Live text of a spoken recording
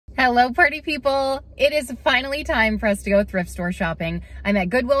Hello, party people. It is finally time for us to go thrift store shopping. I'm at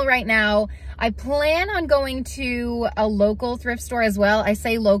Goodwill right now. I plan on going to a local thrift store as well. I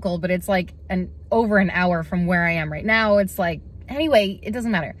say local, but it's like over an hour from where I am right now. It's like, anyway, it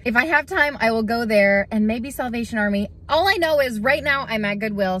doesn't matter. If I have time, I will go there and maybe Salvation Army. All I know is right now I'm at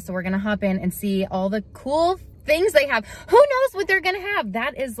Goodwill, so we're gonna hop in and see all the cool things they have. Who knows what they're gonna have?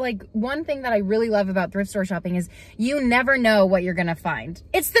 That is like one thing that I really love about thrift store shopping is you never know what you're gonna find.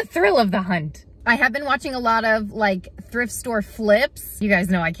 It's the thrill of the hunt. I have been watching a lot of like thrift store flips. You guys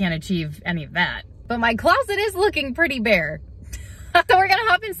know I can't achieve any of that, but my closet is looking pretty bare. So we're gonna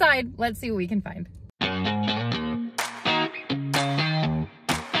hop inside. Let's see what we can find.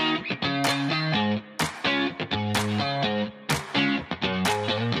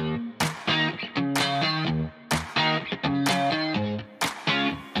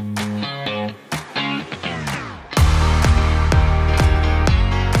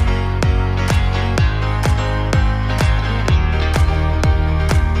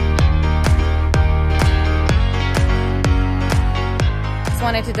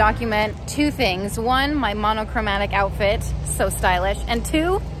 Wanted to document two things. One, my monochromatic outfit, so stylish, and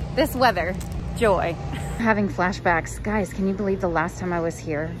two, this weather, joy. Having flashbacks. Guys, can you believe the last time I was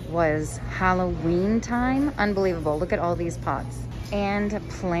here was Halloween time? Unbelievable. Look at all these pots and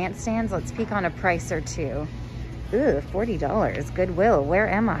plant stands. Let's peek on a price or two. Ooh, $40. Goodwill. Where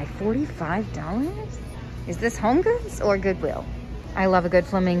am I? $45? Is this Home Goods or Goodwill? I love a good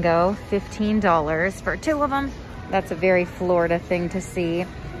flamingo. $15 for two of them. That's a very Florida thing to see.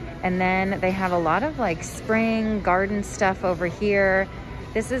 And then they have a lot of like spring garden stuff over here.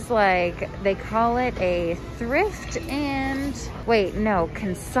 This is like, they call it a thrift and, wait, no,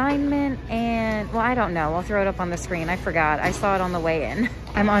 consignment and, well, I don't know. I'll throw it up on the screen. I forgot. I saw it on the way in.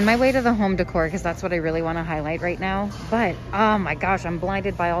 I'm on my way to the home decor because that's what I really want to highlight right now. But, oh my gosh, I'm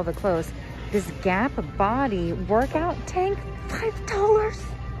blinded by all the clothes. This Gap body workout tank, $5.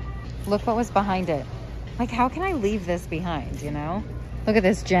 Look what was behind it. Like, how can I leave this behind, you know? Look at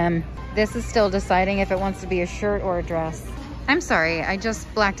this gem. This is still deciding if it wants to be a shirt or a dress. I'm sorry, I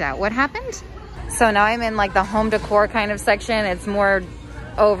just blacked out. What happened? So now I'm in like the home decor kind of section. It's more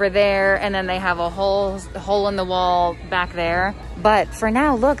over there, and then they have a hole in the wall back there. But for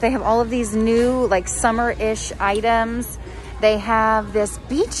now, look, they have all of these new like summer-ish items. They have this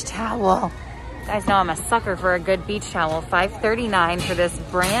beach towel. You guys know I'm a sucker for a good beach towel. $5.39 for this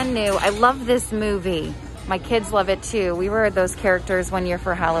brand new. I love this movie. My kids love it too. We were those characters one year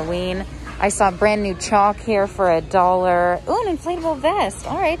for Halloween. I saw brand new chalk here for $1. Ooh, an inflatable vest.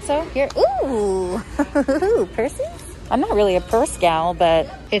 All right, so here, ooh, purses? I'm not really a purse gal, but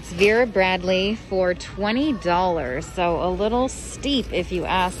it's Vera Bradley for $20. So a little steep if you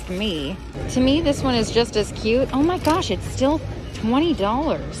ask me. To me, this one is just as cute. Oh my gosh, it's still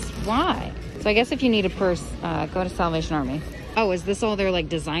 $20. Why? So I guess if you need a purse, go to Salvation Army. Oh, is this all their like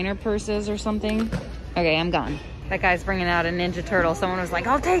designer purses or something? Okay, I'm gone. That guy's bringing out a Ninja Turtle. Someone was like,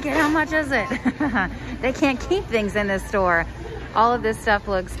 I'll take it. How much is it? They can't keep things in this store. All of this stuff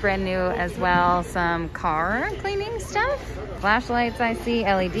looks brand new as well. Some car cleaning stuff. Flashlights I see,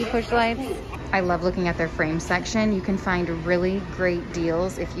 LED push lights. I love looking at their frame section. You can find really great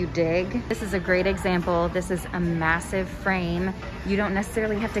deals if you dig. This is a great example. This is a massive frame. You don't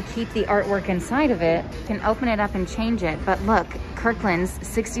necessarily have to keep the artwork inside of it. You can open it up and change it. But look, Kirkland's,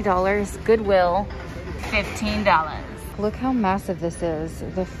 $60. Goodwill, $15. Look how massive this is.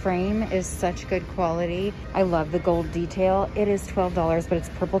 The frame is such good quality. I love the gold detail. It is $12, but it's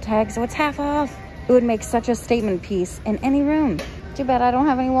purple tag, so it's half off. It would make such a statement piece in any room. Too bad I don't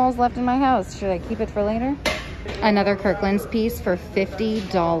have any walls left in my house. Should I keep it for later? Another Kirkland's piece for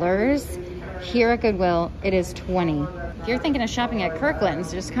 $50. Here at Goodwill, it is $20. If you're thinking of shopping at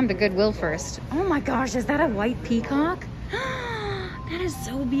Kirkland's, just come to Goodwill first. Oh my gosh, is that a white peacock? That is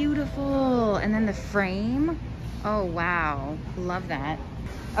so beautiful. And then the frame. Oh, wow. Love that.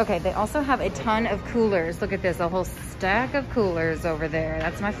 Okay, they also have a ton of coolers. Look at this, a whole stack of coolers over there.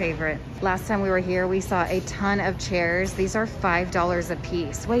 That's my favorite. Last time we were here, we saw a ton of chairs. These are $5 a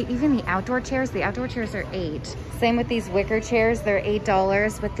piece. Wait, even the outdoor chairs are $8. Same with these wicker chairs, they're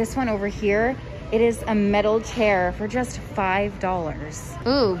 $8. But this one over here, it is a metal chair for just $5.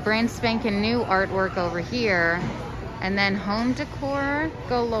 Ooh, brand spanking new artwork over here. And then home decor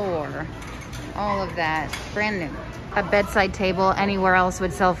galore. All of that, brand new. A bedside table anywhere else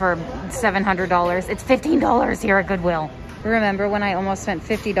would sell for $700. It's $15 here at Goodwill. Remember when I almost spent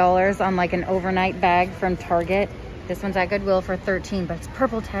 $50 on like an overnight bag from Target? This one's at Goodwill for $13, but it's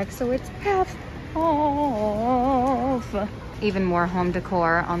purple tag, so it's half off. Even more home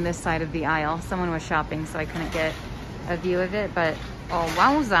decor on this side of the aisle. Someone was shopping, so I couldn't get a view of it, but Oh,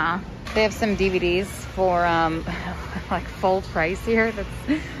 wowza. They have some DVDs for like full price here.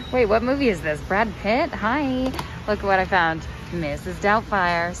 Wait, what movie is this? Brad Pitt? Hi. Look at what I found. Mrs.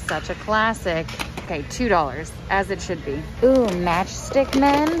 Doubtfire, such a classic. Okay, $2, as it should be. Ooh, Matchstick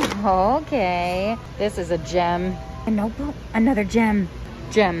Men. Okay. This is a gem. A notebook? Another gem.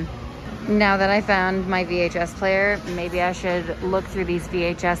 Gem. Now that I found my VHS player, maybe I should look through these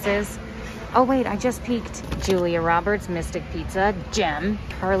VHSs. Oh wait, I just peeked. Julia Roberts, Mystic Pizza, gem.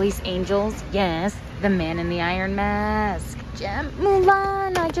 Harley's Angels, yes. The Man in the Iron Mask, gem.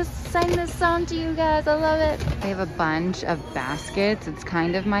 Mulan, I just sang this song to you guys, I love it. They have a bunch of baskets. It's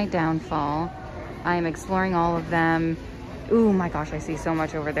kind of my downfall. I'm exploring all of them. Ooh my gosh, I see so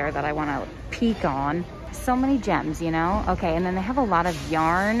much over there that I wanna peek on. So many gems, you know? Okay, and then they have a lot of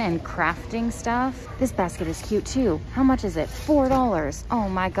yarn and crafting stuff. This basket is cute too. How much is it? $4. Oh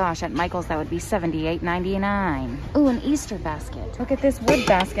my gosh, at Michael's that would be $78.99. Ooh, an Easter basket. Look at this wood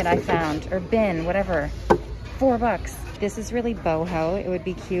basket I found, or bin, whatever. $4. This is really boho. It would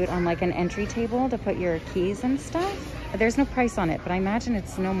be cute on like an entry table to put your keys and stuff. There's no price on it, but I imagine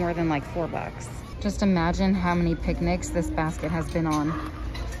it's no more than like $4. Just imagine how many picnics this basket has been on.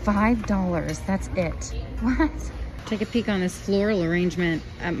 $5, that's it. What? Take a peek on this floral arrangement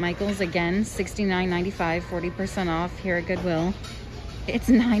at Michael's again, $69.95, 40% off here at Goodwill. It's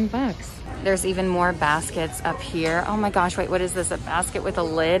 $9. There's even more baskets up here. Oh my gosh, wait, what is this? A basket with a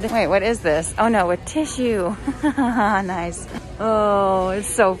lid? Wait, what is this? Oh no, a tissue. Nice. Oh, it's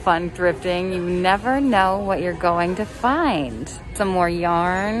so fun thrifting. You never know what you're going to find. Some more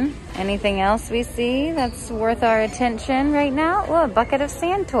yarn. Anything else we see that's worth our attention right now? Oh, a bucket of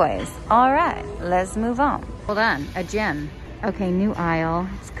sand toys. All right, let's move on. Hold on, a gem. Okay, new aisle.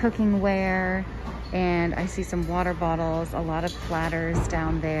 It's cooking ware. And I see some water bottles, a lot of platters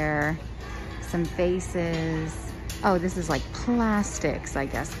down there, some vases. Oh, this is like plastics, I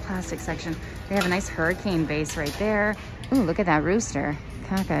guess, plastic section. They have a nice hurricane vase right there. Ooh, look at that rooster.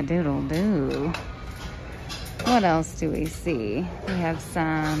 Cock-a-doodle-doo. What else do we see? We have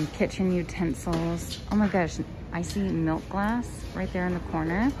some kitchen utensils. Oh my gosh, I see milk glass right there in the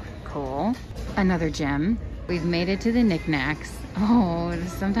corner. Cool. Another gem. We've made it to the knickknacks. Oh,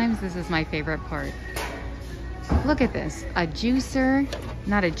 sometimes this is my favorite part. Look at this, a juicer,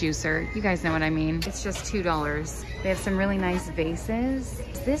 not a juicer, you guys know what I mean. It's just $2. They have some really nice vases.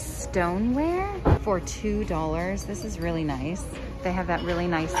 Is this stoneware for $2? This is really nice. They have that really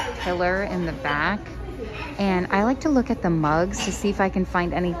nice pillar in the back. And I like to look at the mugs to see if I can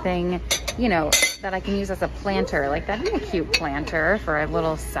find anything, you know, that I can use as a planter. Like that'd be a cute planter for a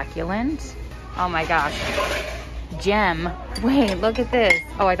little succulent. Oh my gosh. Gem. Wait, look at this.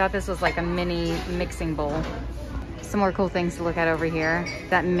 Oh, I thought this was like a mini mixing bowl. Some more cool things to look at over here.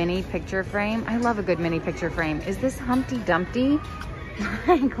 That mini picture frame. I love a good mini picture frame. Is this Humpty Dumpty?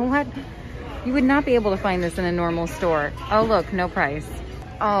 Like what? You would not be able to find this in a normal store. Oh look, no price.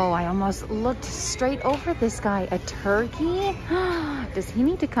 Oh, I almost looked straight over this guy. A turkey? Does he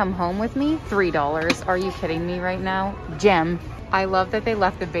need to come home with me? $3. Are you kidding me right now? Gem. I love that they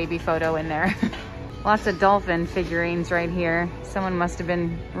left the baby photo in there. Lots of dolphin figurines right here. Someone must have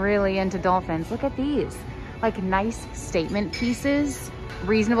been really into dolphins. Look at these. Like nice statement pieces.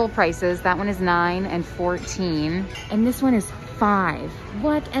 Reasonable prices. That one is $9 and $14. And this one is $5.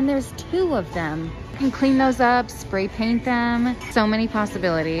 What? And there's 2 of them. You can clean those up, spray paint them. So many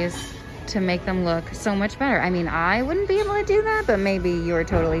possibilities to make them look so much better. I mean, I wouldn't be able to do that, but maybe you're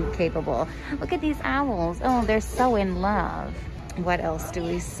totally capable. Look at these owls. Oh, they're so in love. What else do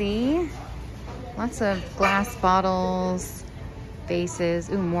we see? Lots of glass bottles, vases.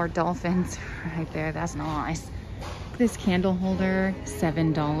 Ooh, more dolphins right there. That's nice. This candle holder,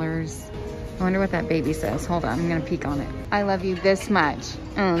 $7. I wonder what that baby says. Hold on, I'm gonna peek on it. I love you this much.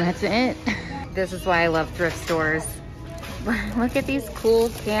 Oh, that's it. This is why I love thrift stores. Look at these cool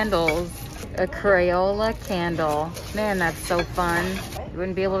candles. A Crayola candle. Man, that's so fun. You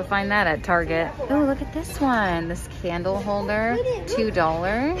wouldn't be able to find that at Target. Oh, look at this one. This candle holder,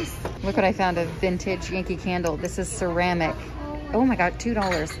 $2. Look what I found, a vintage Yankee candle. This is ceramic. Oh my God,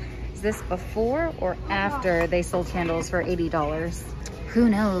 $2. Is this before or after they sold candles for $80? Who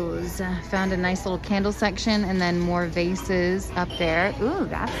knows? Found a nice little candle section and then more vases up there. Ooh,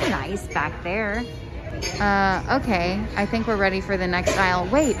 that's nice back there. Okay, I think we're ready for the next aisle.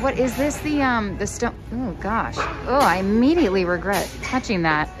 Wait, what is this? The stone, oh gosh. Oh, I immediately regret touching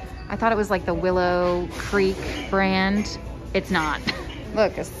that. I thought it was like the Willow Creek brand. It's not.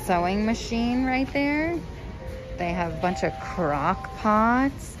 Look, a sewing machine right there. They have a bunch of crock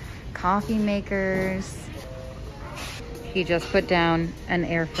pots, coffee makers. He just put down an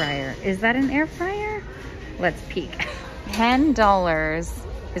air fryer. Is that an air fryer? Let's peek. $10.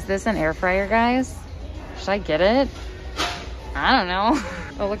 Is this an air fryer, guys? Should I get it? I don't know.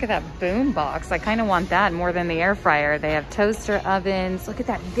 Oh, look at that boom box. I kind of want that more than the air fryer. They have toaster ovens. Look at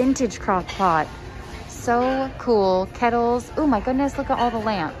that vintage crock pot. So cool. Kettles. Oh my goodness, look at all the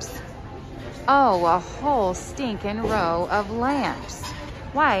lamps. Oh, a whole stinking row of lamps.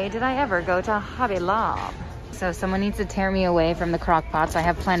 Why did I ever go to Hobby Lobby? So someone needs to tear me away from the crock pots. I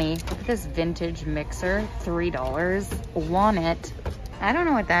have plenty. Look at this vintage mixer, $3. Want it. I don't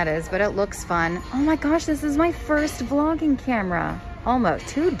know what that is, but it looks fun. Oh my gosh, this is my first vlogging camera. Almost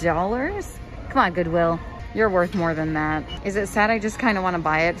 $2? Come on, Goodwill. You're worth more than that. Is it sad I just kind of want to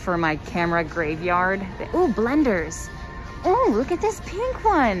buy it for my camera graveyard? Ooh, blenders. Oh, look at this pink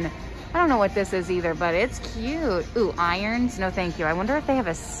one. I don't know what this is either, but it's cute. Ooh, irons? No, thank you. I wonder if they have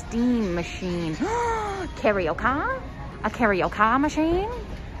a steam machine. Karaoke? A karaoke machine?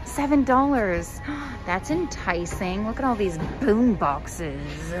 $7. That's enticing. Look at all these boom boxes.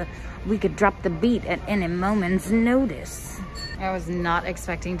 We could drop the beat at any moment's notice. I was not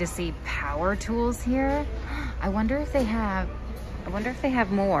expecting to see power tools here. I wonder if they have more. I wonder if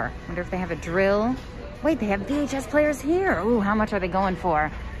they have a drill. Wait, they have VHS players here. Ooh, how much are they going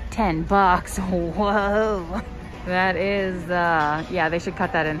for? $10. Whoa. That is, yeah, they should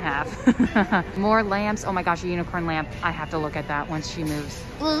cut that in half. More lamps. Oh my gosh, a unicorn lamp. I have to look at that once she moves.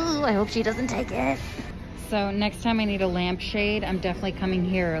 Ooh, I hope she doesn't take it. So next time I need a lampshade, I'm definitely coming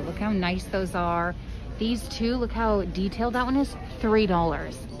here. Look how nice those are. These two, look how detailed that one is.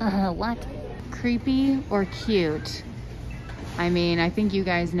 $3. What? Creepy or cute? I mean, I think you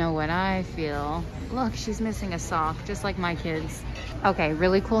guys know what I feel. Look, she's missing a sock, just like my kids. Okay,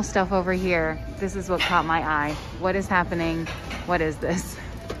 really cool stuff over here. This is what caught my eye. What is happening? What is this?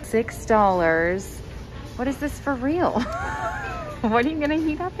 $6. What is this for real? What are you gonna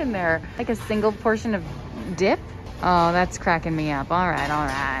heat up in there? Like a single portion of dip? Oh, that's cracking me up. All right, all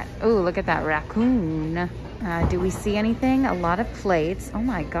right. Ooh, look at that raccoon. Do we see anything? A lot of plates. Oh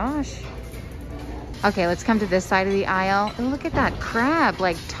my gosh. Okay, let's come to this side of the aisle. Ooh, look at that crab,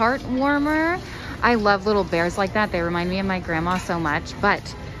 like tart warmer. I love little bears like that. They remind me of my grandma so much.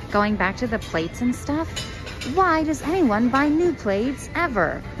 But going back to the plates and stuff, why does anyone buy new plates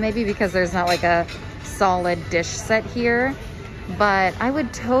ever? Maybe because there's not like a solid dish set here. But I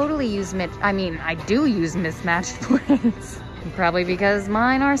would totally use, I do use mismatched plates. Probably because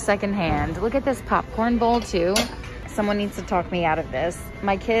mine are secondhand. Look at this popcorn bowl too. Someone needs to talk me out of this.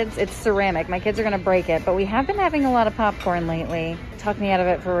 My kids, it's ceramic. My kids are gonna break it, but we have been having a lot of popcorn lately. Talk me out of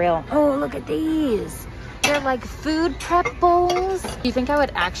it for real. Oh, look at these. They're like food prep bowls. Do you think I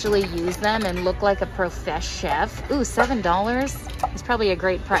would actually use them and look like a profesh chef? Ooh, $7. It's probably a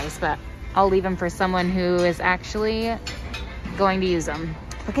great price, but I'll leave them for someone who is actually going to use them.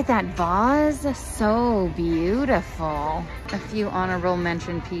 Look at that vase, so beautiful. A few honorable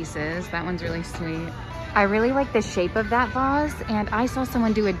mention pieces. That one's really sweet. I really like the shape of that vase, and I saw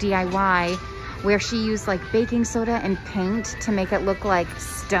someone do a DIY where she used like baking soda and paint to make it look like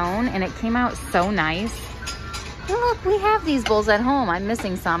stone, and it came out so nice. Look, we have these bowls at home. I'm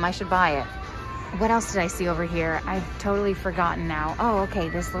missing some. I should buy it. What else did I see over here? I've totally forgotten now. Oh, okay,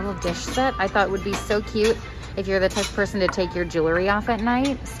 this little dish set I thought would be so cute if you're the type of person to take your jewelry off at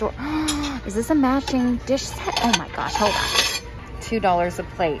night. Is this a matching dish set? Oh my gosh, hold on. $2 a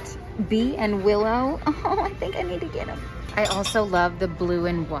plate. Bee and Willow. Oh, I think I need to get them. I also love the blue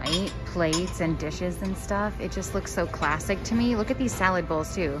and white plates and dishes and stuff. It just looks so classic to me. Look at these salad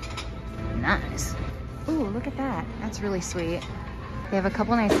bowls too. Nice. Ooh, look at that. That's really sweet. They have a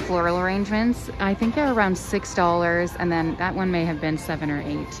couple nice floral arrangements. I think they're around $6, and then that one may have been $7 or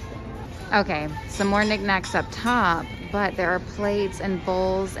 $8. Okay, some more knickknacks up top, but there are plates and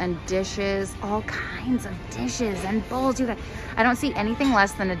bowls and dishes, all kinds of dishes and bowls. I don't see anything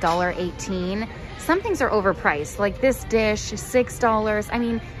less than $1.18. Some things are overpriced, like this dish, $6. I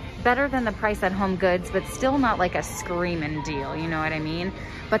mean, better than the price at Home Goods, but still not like a screaming deal, you know what I mean?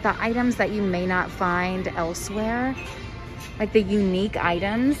 But the items that you may not find elsewhere, like the unique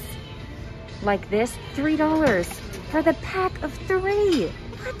items, like this, $3 for the pack of 3.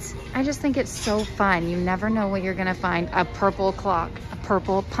 What? I just think it's so fun. You never know what you're gonna find. A purple clock, a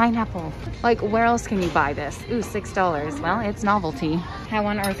purple pineapple. Like, where else can you buy this? Ooh, $6. Well, it's novelty. How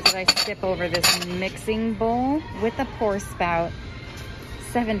on earth did I skip over this mixing bowl with a pour spout?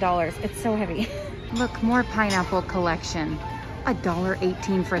 $7. It's so heavy. Look, more pineapple collection.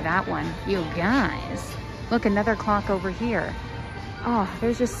 $1.18 for that one. You guys. Look, another clock over here. Oh,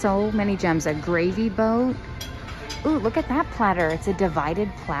 there's just so many gems. A gravy boat. Ooh, look at that platter. It's a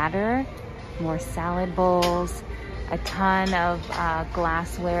divided platter. More salad bowls. A ton of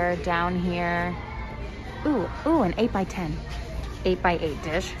glassware down here. Ooh, an 8x10. 8x8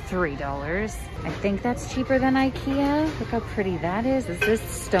 dish, $3. I think that's cheaper than IKEA. Look how pretty that is. Is this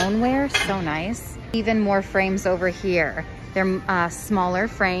stoneware? So nice. Even more frames over here. They're smaller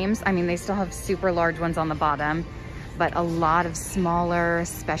frames. I mean, they still have super large ones on the bottom, but a lot of smaller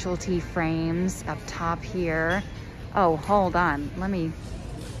specialty frames up top here. Oh, hold on. Let me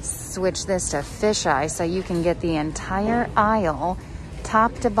switch this to fisheye so you can get the entire aisle,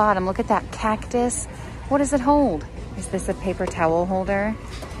 top to bottom. Look at that cactus. What does it hold? Is this a paper towel holder?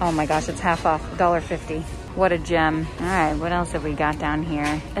 Oh my gosh, it's half off, $1.50. What a gem. All right, what else have we got down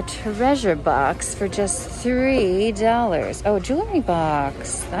here? A treasure box for just $3. Oh, jewelry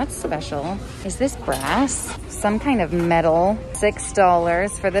box. That's special. Is this brass? Some kind of metal.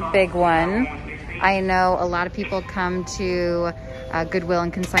 $6 for the big one. I know a lot of people come to Goodwill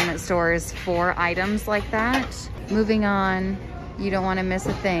and consignment stores for items like that. Moving on, you don't want to miss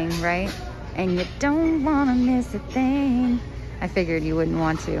a thing, right? And you don't want to miss a thing. I figured you wouldn't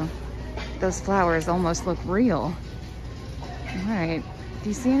want to. Those flowers almost look real. All right, do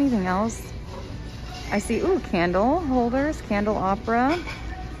you see anything else? I see, ooh, candle holders, candle opera.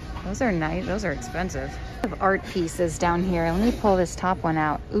 Those are nice, those are expensive. I have art pieces down here. Let me pull this top one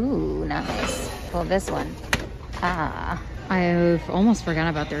out. Ooh, nice. Pull this one. Ah, I've almost forgotten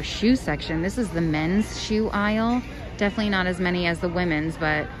about their shoe section. This is the men's shoe aisle. Definitely not as many as the women's,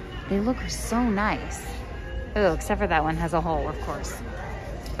 but they look so nice. Oh, except for that one has a hole, of course.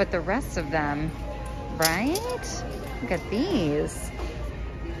 But the rest of them, right? Look at these.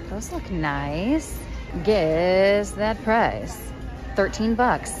 Those look nice. Guess that price. 13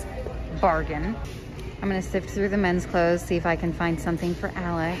 bucks. Bargain. I'm gonna sift through the men's clothes, see if I can find something for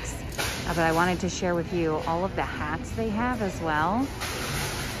Alex. But I wanted to share with you all of the hats they have as well.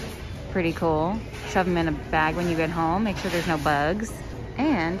 Pretty cool. Shove them in a bag when you get home. Make sure there's no bugs.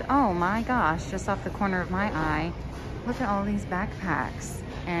 And, oh my gosh, just off the corner of my eye, look at all these backpacks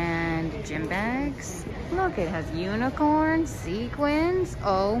and gym bags. Look, it has unicorns, sequins.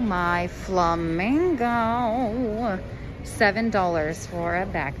 Oh my flamingo. $7 for a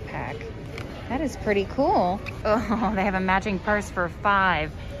backpack. That is pretty cool. Oh, they have a matching purse for $5.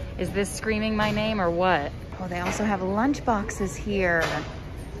 Is this screaming my name or what? Oh, they also have lunch boxes here.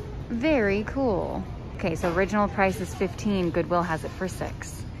 Very cool. Okay, so original price is $15. Goodwill has it for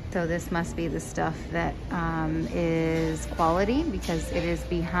 $6. So this must be the stuff that is quality because it is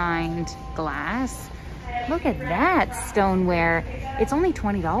behind glass. Look at that stoneware. It's only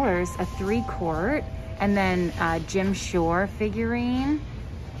 $20, a 3-quart. And then Jim Shore figurine.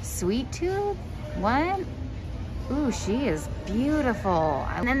 Sweet tooth? What? Ooh, she is beautiful.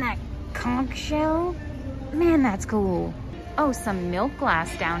 And then that conch shell. Man, that's cool. Oh, some milk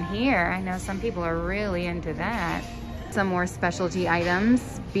glass down here. I know some people are really into that. Some more specialty items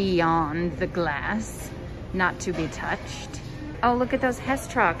beyond the glass, not to be touched. Oh, look at those Hess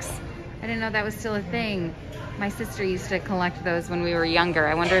trucks. I didn't know that was still a thing. My sister used to collect those when we were younger.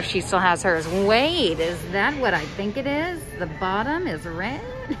 I wonder if she still has hers. Wait, is that what I think it is? The bottom is red?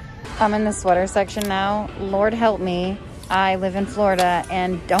 I'm in the sweater section now. Lord help me. I live in Florida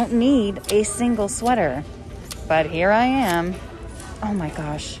and don't need a single sweater. But here I am. Oh my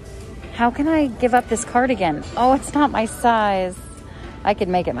gosh. How can I give up this cardigan? Oh, it's not my size. I could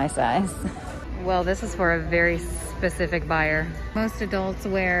make it my size. Well, this is for a very specific buyer. Most adults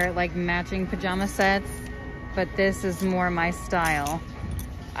wear like matching pajama sets, but this is more my style.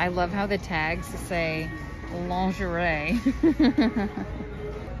 I love how the tags say lingerie.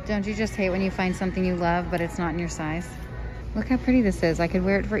 Don't you just hate when you find something you love, but it's not in your size? Look how pretty this is. I could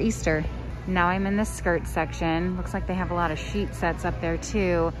wear it for Easter. Now I'm in the skirt section. Looks like they have a lot of sheet sets up there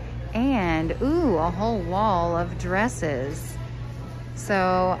too. And, ooh, a whole wall of dresses.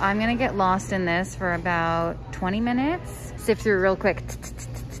 So I'm gonna get lost in this for about 20 minutes. Sift through real quick.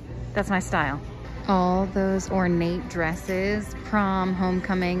 That's my style. All those ornate dresses, prom,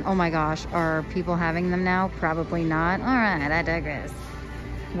 homecoming. Oh my gosh, are people having them now? Probably not. All right, I digress.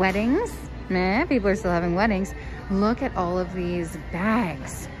 Weddings? Nah, people are still having weddings. Look at all of these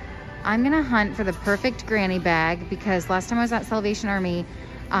bags. I'm gonna hunt for the perfect granny bag because last time I was at Salvation Army,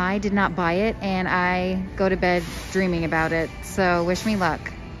 I did not buy it and I go to bed dreaming about it. So wish me luck.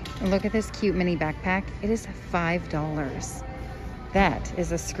 Look at this cute mini backpack. It is $5. That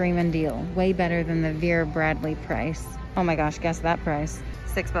is a screaming deal. Way better than the Vera Bradley price. Oh my gosh, guess that price.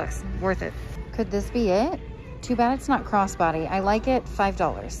 $6, worth it. Could this be it? Too bad it's not crossbody. I like it,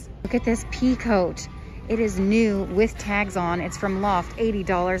 $5. Look at this pea coat. It is new with tags on. It's from Loft,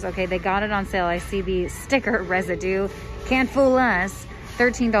 $80. Okay, they got it on sale. I see the sticker residue. Can't fool us.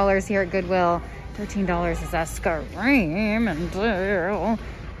 $13 here at Goodwill. $13 is a screaming deal.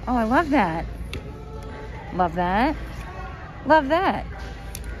 Oh, I love that. Love that. Love that.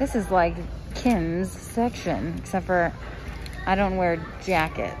 This is like Kim's section, except for I don't wear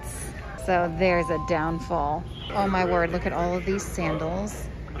jackets. So there's a downfall. Oh my word, look at all of these sandals.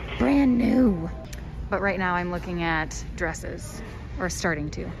 Brand new. But right now I'm looking at dresses, or starting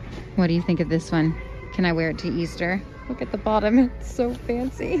to. What do you think of this one? Can I wear it to Easter? Look at the bottom, it's so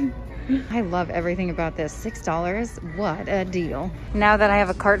fancy. I love everything about this. $6, what a deal. Now that I have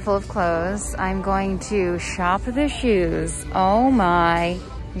a cart full of clothes, I'm going to shop the shoes. Oh my,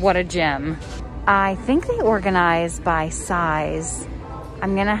 what a gem. I think they organize by size.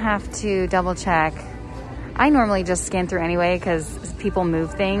 I'm gonna have to double check. I normally just scan through anyway because people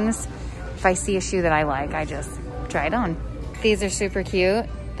move things. If I see a shoe that I like, I just try it on. These are super cute.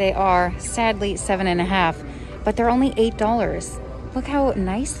 They are sadly 7.5, but they're only $8. Look how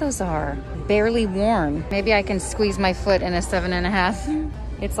nice those are. Barely worn. Maybe I can squeeze my foot in a 7.5.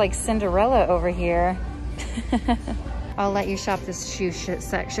 It's like Cinderella over here. I'll let you shop this shoe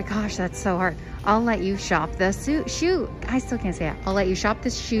section. Gosh, that's so hard. I'll let you shop the shoe. I still can't say it. I'll let you shop the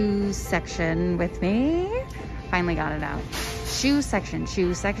shoe section with me. Finally got it out. Shoe section,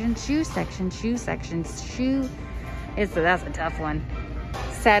 shoe section, shoe section, shoe section, shoe. That's a tough one.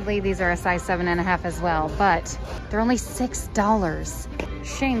 Sadly, these are a size 7.5 as well, but they're only $6.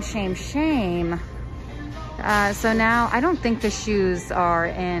 Shame, shame, shame. So now I don't think the shoes are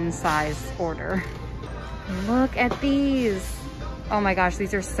in size order. Look at these. Oh my gosh,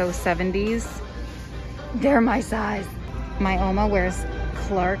 these are so 70s. They're my size. My Oma wears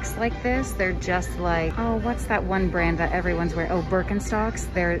Clarks like this. They're just like, oh, what's that one brand that everyone's wearing? Oh,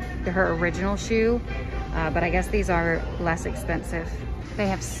 Birkenstocks. They're her original shoe, but I guess these are less expensive. They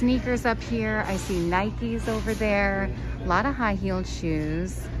have sneakers up here. I see Nikes over there. A lot of high-heeled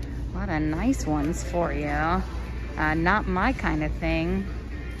shoes. A lot of nice ones for you. Not my kind of thing.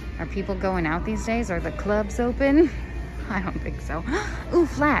 Are people going out these days? Are the clubs open? I don't think so. Ooh,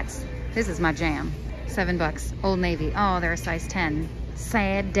 flats. This is my jam. $7. Old Navy. Oh, they're a size 10.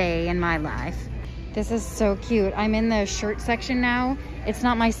 Sad day in my life. This is so cute. I'm in the shirt section now. It's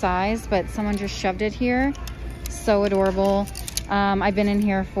not my size, but someone just shoved it here. So adorable. I've been in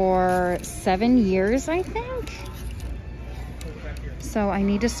here for 7 years, I think. So I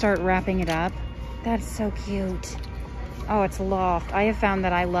need to start wrapping it up. That's so cute. Oh, it's Loft. I have found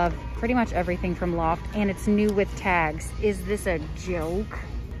that I love pretty much everything from Loft, and it's new with tags. Is this a joke?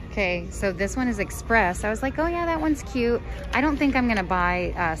 Okay, so this one is Express. I was like, oh yeah, that one's cute. I don't think I'm gonna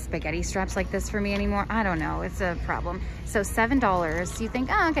buy spaghetti straps like this for me anymore. I don't know, it's a problem. So $7, you think,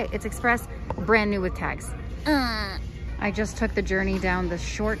 oh, okay, it's Express, brand new with tags. I just took the journey down the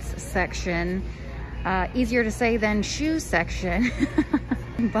shorts section. Easier to say than shoe section.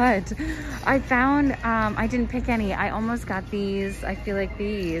 But I found, I didn't pick any. I almost got these. I feel like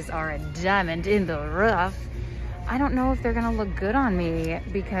these are a diamond in the rough. I don't know if they're gonna look good on me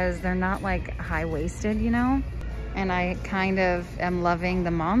because they're not like high-waisted, you know? And I kind of am loving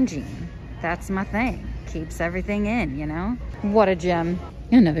the mom jean. That's my thing. Keeps everything in, you know? What a gem.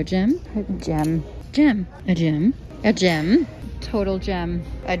 Another gem. A gem. Gem. A gem. A gem. Total gem.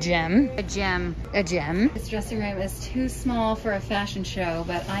 A gem. A gem. A gem. This dressing room is too small for a fashion show,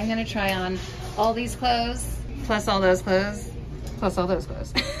 but I'm gonna try on all these clothes, plus all those clothes, plus all those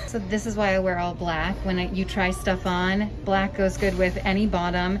clothes. So this is why I wear all black. When you try stuff on, black goes good with any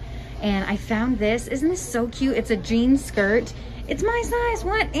bottom. And I found this. Isn't this so cute? It's a jean skirt. It's my size,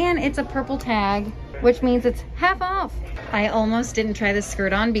 what? And it's a purple tag, which means it's half off. I almost didn't try this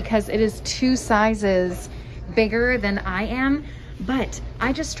skirt on because it is 2 sizes bigger than I am, but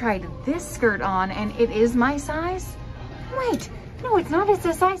I just tried this skirt on and it is my size. Wait, no, it's not. It's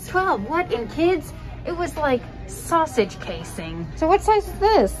a size 12. What, in kids? It was like sausage casing. So what size is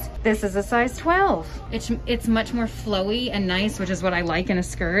this? This is a size 12. It's much more flowy and nice, which is what I like in a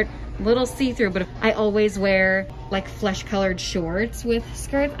skirt. Little see-through, but I always wear like flesh colored shorts with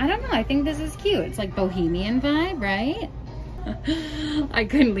skirts. I don't know, I think this is cute. It's like bohemian vibe, right? I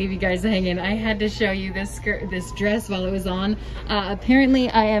couldn't leave you guys hanging. I had to show you this dress while it was on. Apparently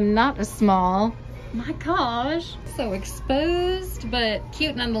I am not a small. My gosh, so exposed, but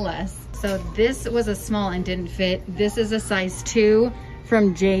cute nonetheless. So this was a small and didn't fit. This is a size 2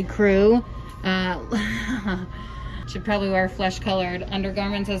 from J. Crew. Should probably wear flesh colored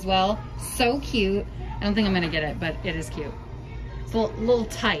undergarments as well. So cute. I don't think I'm gonna get it, but it is cute. It's a little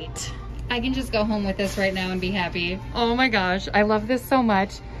tight. I can just go home with this right now and be happy. Oh my gosh, I love this so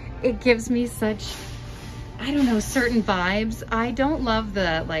much. It gives me such, I don't know, certain vibes. I don't love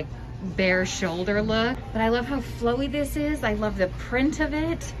the like bare shoulder look, but I love how flowy this is. I love the print of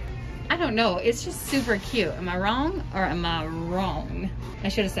it. I don't know, it's just super cute. Am I wrong or am I wrong? I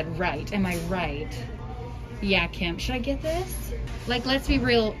should have said right. Am I right? Yeah, Kim, should I get this? Like, let's be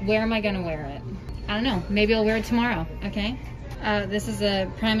real, where am I gonna wear it? I don't know, maybe I'll wear it tomorrow, okay? This is a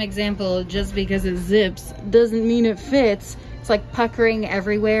prime example. Just because it zips doesn't mean it fits. It's like puckering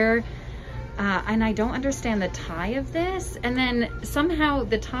everywhere. And I don't understand the tie of this. And then somehow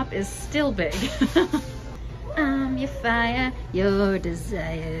the top is still big. Your fire, your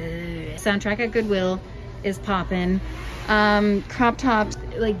desire. Soundtrack at Goodwill is popping. Crop tops,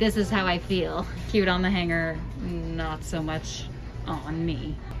 like this is how I feel. Cute on the hanger, not so much on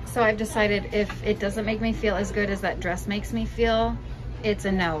me. So I've decided if it doesn't make me feel as good as that dress makes me feel, it's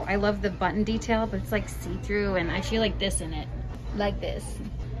a no. I love the button detail, but it's like see-through and I feel like this in it, like this.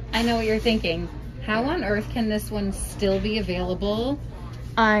 I know what you're thinking. How on earth can this one still be available?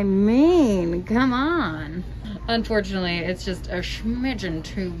 I mean, come on. Unfortunately, it's just a smidgen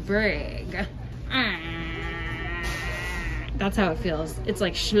too big. That's how it feels. It's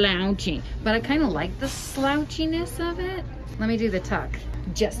like slouchy, but I kind of like the slouchiness of it. Let me do the tuck.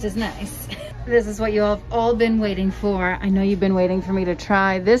 Just as nice. This is what you have all been waiting for. I know you've been waiting for me to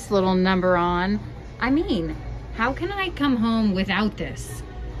try this little number on. I mean, how can I come home without this?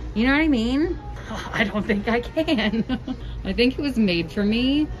 You know what I mean? Oh, I don't think I can. I think it was made for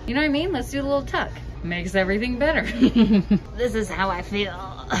me. You know what I mean? Let's do the little tuck. Makes everything better. This is how I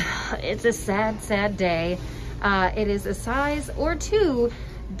feel. It's a sad, sad day. It is a size or two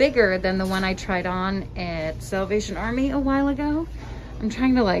bigger than the one I tried on at Salvation Army a while ago. I'm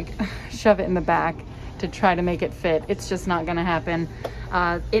trying to like shove it in the back to try to make it fit. It's just not gonna happen.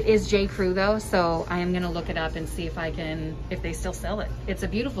 It is J. Crew though, so I am gonna look it up and see if if they still sell it. It's a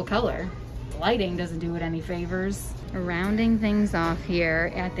beautiful color. Lighting doesn't do it any favors. Rounding things off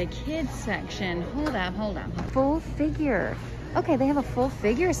here at the kids section. Hold up. Full figure. Okay, they have a full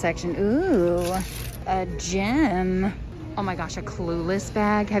figure section. Ooh, a gem. Oh my gosh, a Clueless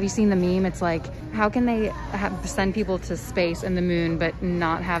bag. Have you seen the meme? It's like, how can they send people to space and the moon but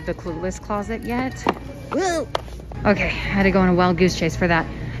not have the Clueless closet yet? Woo! Okay, I had to go on a wild goose chase for that.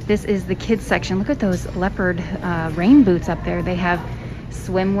 This is the kids section. Look at those leopard rain boots up there. They have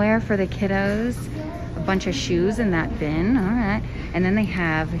swimwear for the kiddos, a bunch of shoes in that bin. All right, and then they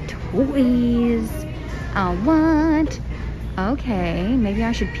have toys. What? Okay, maybe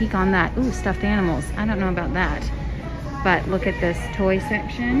I should peek on that. Ooh, stuffed animals. I don't know about that. But look at this toy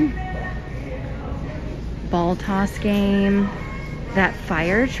section. Ball toss game. That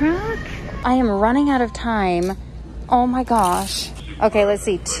fire truck. I am running out of time. Oh my gosh. Okay, let's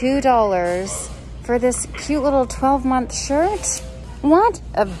see. $2 for this cute little 12-month shirt. What?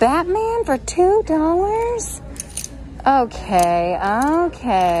 A Batman for $2?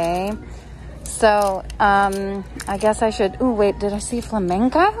 Okay. So, I guess I should, ooh, wait, did I see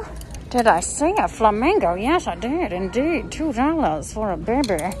flamenco? Did I see a flamingo? Yes, I did indeed. $2 for a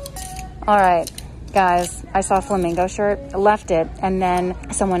baby. All right, guys, I saw a flamingo shirt, left it, and then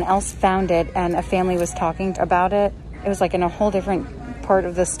someone else found it, and a family was talking about it. It was like in a whole different part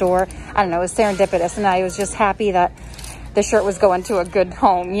of the store. I don't know, it was serendipitous, and I was just happy that the shirt was going to a good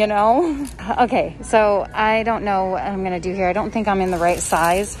home, you know? Okay, so I don't know what I'm gonna do here. I don't think I'm in the right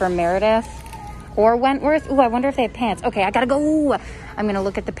size for Meredith or Wentworth. Ooh, I wonder if they have pants. Okay, I gotta go. I'm gonna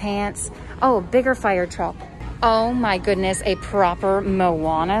look at the pants. Oh, bigger fire truck. Oh my goodness, a proper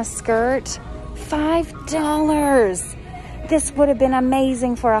Moana skirt. $5. This would have been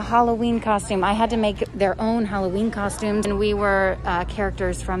amazing for a Halloween costume. I had to make their own Halloween costumes, and we were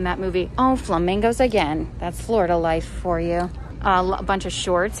characters from that movie. Oh, flamingos again. That's Florida life for you. A bunch of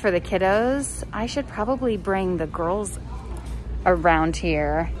shorts for the kiddos. I should probably bring the girls around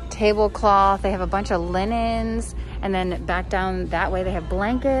here. Tablecloth, they have a bunch of linens, and then back down that way they have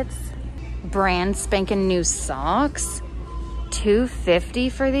blankets. Brand spanking new socks. $2.50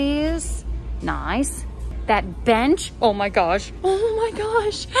 for these. Nice. That bench, oh my gosh. Look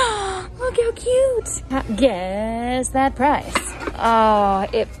how cute. Guess that price. Oh,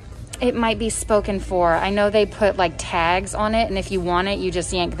 it might be spoken for. I know they put like tags on it, and if you want it, you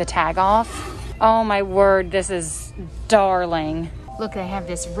just yank the tag off. Oh my word, this is darling. Look, they have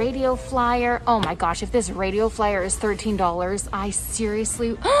this radio flyer. Oh my gosh, if this radio flyer is $13, I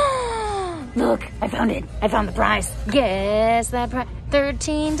seriously, look, I found it. I found the price. Guess that price.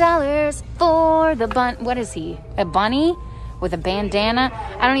 $13 for the bun. What is he? A bunny with a bandana?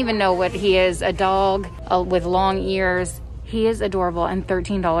 I don't even know what he is. A dog with long ears. He is adorable, and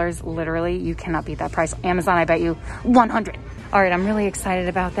 $13, literally, you cannot beat that price. Amazon, I bet you 100. All right, I'm really excited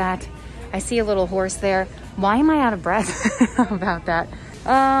about that. I see a little horse there. Why am I out of breath about that?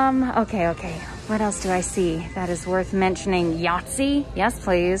 Okay. What else do I see that is worth mentioning? Yahtzee? Yes,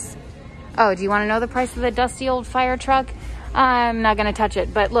 please. Oh, do you want to know the price of the dusty old fire truck? I'm not gonna touch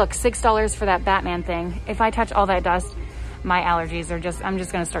it. But look, $6 for that Batman thing. If I touch all that dust, my allergies are I'm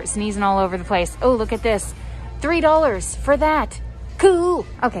just gonna start sneezing all over the place. Oh, look at this. $3 for that. Cool.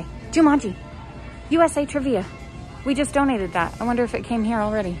 Okay, Jumanji. USA Trivia. We just donated that. I wonder if it came here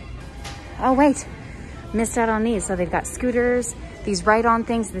already. Oh, wait. Missed out on these. So they've got scooters. These ride-on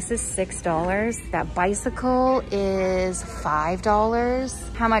things, this is $6. That bicycle is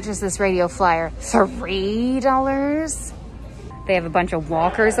 $5. How much is this radio flyer? $3. They have a bunch of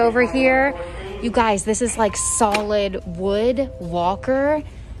walkers over here. You guys, this is like solid wood walker.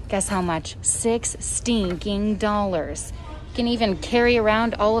 Guess how much? $6 stinking. You can even carry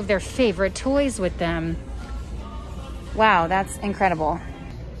around all of their favorite toys with them. Wow, that's incredible.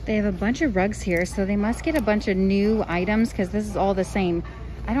 They have a bunch of rugs here, so they must get a bunch of new items because this is all the same.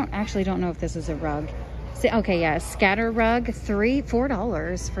 I don't know if this is a rug. Okay, yeah, scatter rug,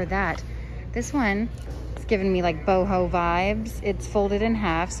 $4 for that. This one is giving me like boho vibes. It's folded in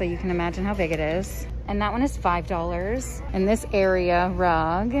half, so you can imagine how big it is. And that one is $5. And this area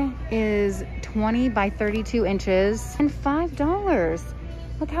rug is 20 by 32 inches and $5.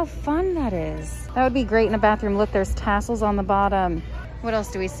 Look how fun that is. That would be great in a bathroom. Look, there's tassels on the bottom. What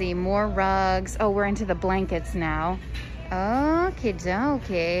else do we see? More rugs. Oh, we're into the blankets now. Okie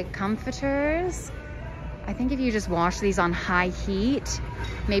dokie. Comforters. I think if you just wash these on high heat,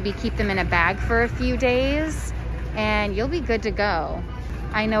 maybe keep them in a bag for a few days, and you'll be good to go.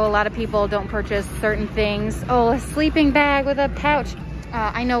 I know a lot of people don't purchase certain things. Oh, a sleeping bag with a pouch.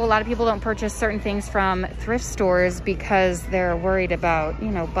 I know a lot of people don't purchase certain things from thrift stores because they're worried about, you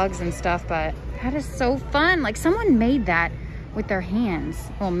know, bugs and stuff, but that is so fun. Like someone made that with their hands.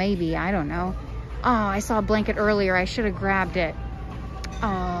 Well, maybe, I don't know. Oh, I saw a blanket earlier. I should have grabbed it.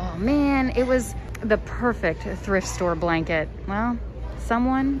 Oh man, it was the perfect thrift store blanket. Well,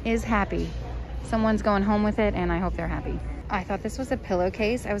 someone is happy. Someone's going home with it, and I hope they're happy. I thought this was a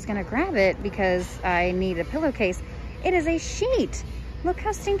pillowcase. I was gonna grab it because I need a pillowcase. It is a sheet. Look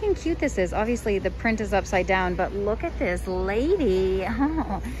how stinking cute this is. Obviously the print is upside down, but look at this lady.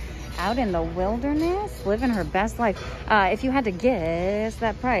 Oh, out in the wilderness, living her best life. If you had to guess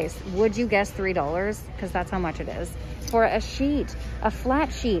that price, would you guess $3? Because that's how much it is for a sheet, a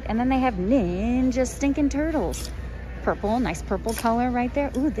flat sheet. And then they have ninja stinking turtles. Purple, nice purple color right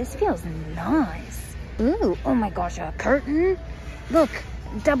there. Ooh, this feels nice. Ooh, oh my gosh, a curtain. Look,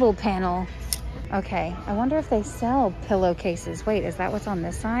 double panel. Okay, I wonder if they sell pillowcases. Wait, is that what's on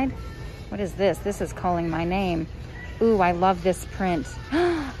this side? What is this? This is calling my name. Ooh, I love this print.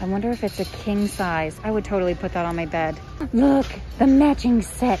 I wonder if it's a king size. I would totally put that on my bed. Look, the matching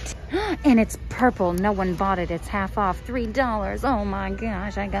set. And it's purple. No one bought it. It's half off. $3. Oh my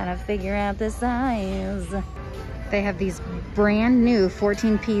gosh, I gotta figure out the size. They have these brand new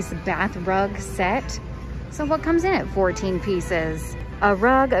 14-piece bath rug set. So what comes in it? 14 pieces. A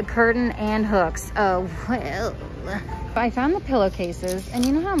rug, a curtain, and hooks. Oh, well. I found the pillowcases, and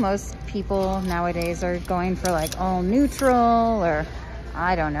you know how most people nowadays are going for like all neutral, or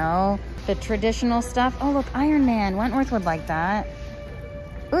I don't know, the traditional stuff. Oh, look, Iron Man. Wentworth would like that.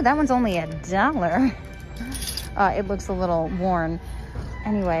 Ooh, that one's only $1. It looks a little worn.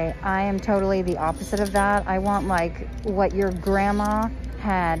 Anyway, I am totally the opposite of that. I want like what your grandma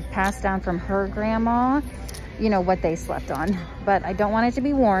had passed down from her grandma. You know, what they slept on. But I don't want it to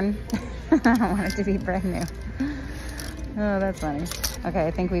be worn. I don't want it to be brand new. Oh, that's funny. Okay,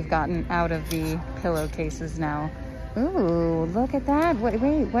 I think we've gotten out of the pillowcases now. Ooh, look at that.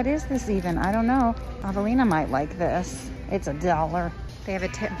 Wait, what is this even? I don't know. Adelina might like this. It's $1. They have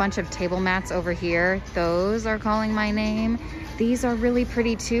a bunch of table mats over here. Those are calling my name. These are really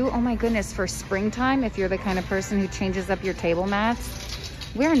pretty too. Oh my goodness, for springtime, if you're the kind of person who changes up your table mats.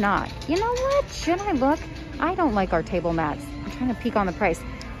 We're not. You know what? Should I look? I don't like our table mats. I'm trying to peek on the price.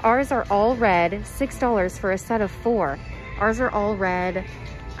 Ours are all red, $6 for a set of 4. Ours are all red,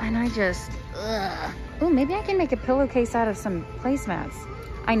 and I just, ugh. Ooh, maybe I can make a pillowcase out of some placemats.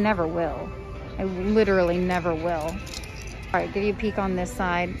 I never will. I literally never will. All right, give you a peek on this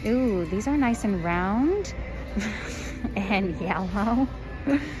side. Ooh, these are nice and round and yellow.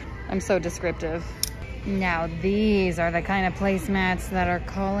 I'm so descriptive. Now these are the kind of placemats that are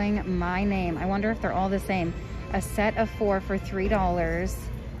calling my name. I wonder if they're all the same. A set of 4 for $3.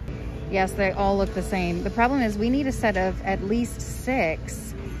 Yes, they all look the same. The problem is we need a set of at least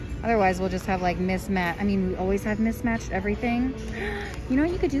 6. Otherwise we'll just have like mismatched. I mean, we always have mismatched everything. You know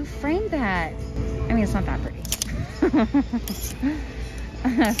what you could do? Frame that. I mean, it's not that pretty.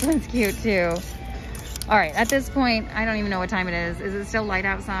 That one's cute too. All right, at this point, I don't even know what time it is. Is it still light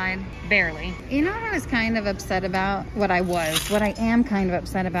outside? Barely. You know what I was kind of upset about? What I am kind of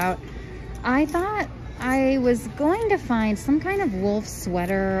upset about? I thought I was going to find some kind of wolf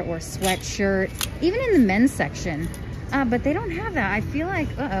sweater or sweatshirt, even in the men's section, but they don't have that. I feel like,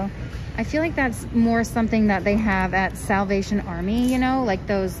 I feel like that's more something that they have at Salvation Army, you know, like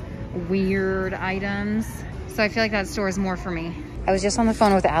those weird items. So I feel like that store is more for me. I was just on the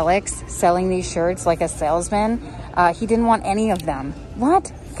phone with Alex selling these shirts like a salesman. He didn't want any of them.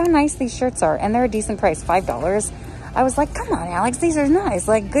 What? Look how nice these shirts are. And they're a decent price, $5. I was like, come on, Alex, these are nice,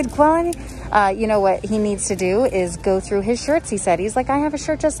 like good quality. You know what he needs to do is go through his shirts, he said. He's like, I have a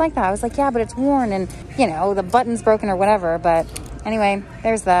shirt just like that. I was like, yeah, but it's worn and, you know, the button's broken or whatever. But anyway,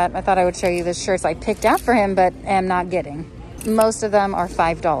 there's that. I thought I would show you the shirts I picked out for him, but am not getting. Most of them are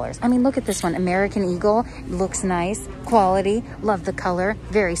 $5. I mean, look at this one, American Eagle. Looks nice, quality, love the color,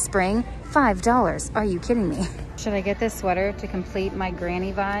 very spring, $5. Are you kidding me? Should I get this sweater to complete my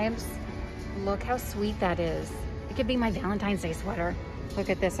granny vibes? Look how sweet that is. It could be my Valentine's Day sweater. Look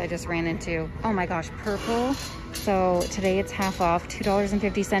at this I just ran into. Oh my gosh, purple. So today it's half off,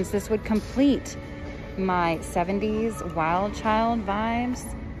 $2.50. This would complete my 70s wild child vibes.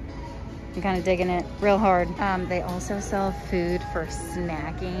 I'm kind of digging it real hard. They also sell food for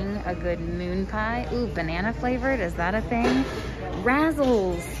snacking. A good moon pie. Ooh, banana flavored, is that a thing?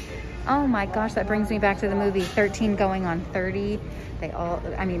 Razzles. Oh my gosh, that brings me back to the movie 13 Going on 30.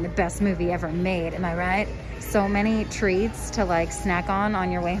 I mean, the best movie ever made, am I right? So many treats to like snack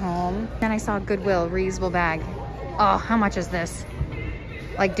on your way home. Then I saw Goodwill reusable bag. Oh, how much is this?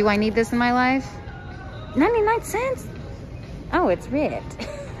 Like, do I need this in my life? 99 cents? Oh, it's ripped.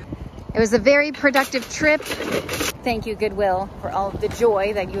 It was a very productive trip. Thank you, Goodwill, for all of the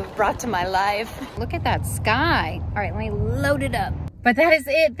joy that you have brought to my life. Look at that sky. All right, let me load it up. But that is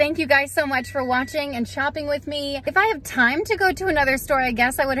it. Thank you guys so much for watching and shopping with me. If I have time to go to another store, I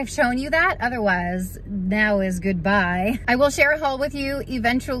guess I would have shown you that. Otherwise, now is goodbye. I will share a haul with you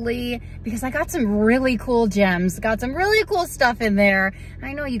eventually because I got some really cool gems. Got some really cool stuff in there.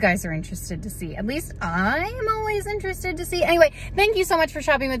 I know you guys are interested to see. At least I am always interested to see. Anyway, thank you so much for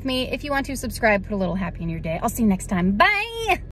shopping with me. If you want to subscribe, put a little happy in your day. I'll see you next time. Bye.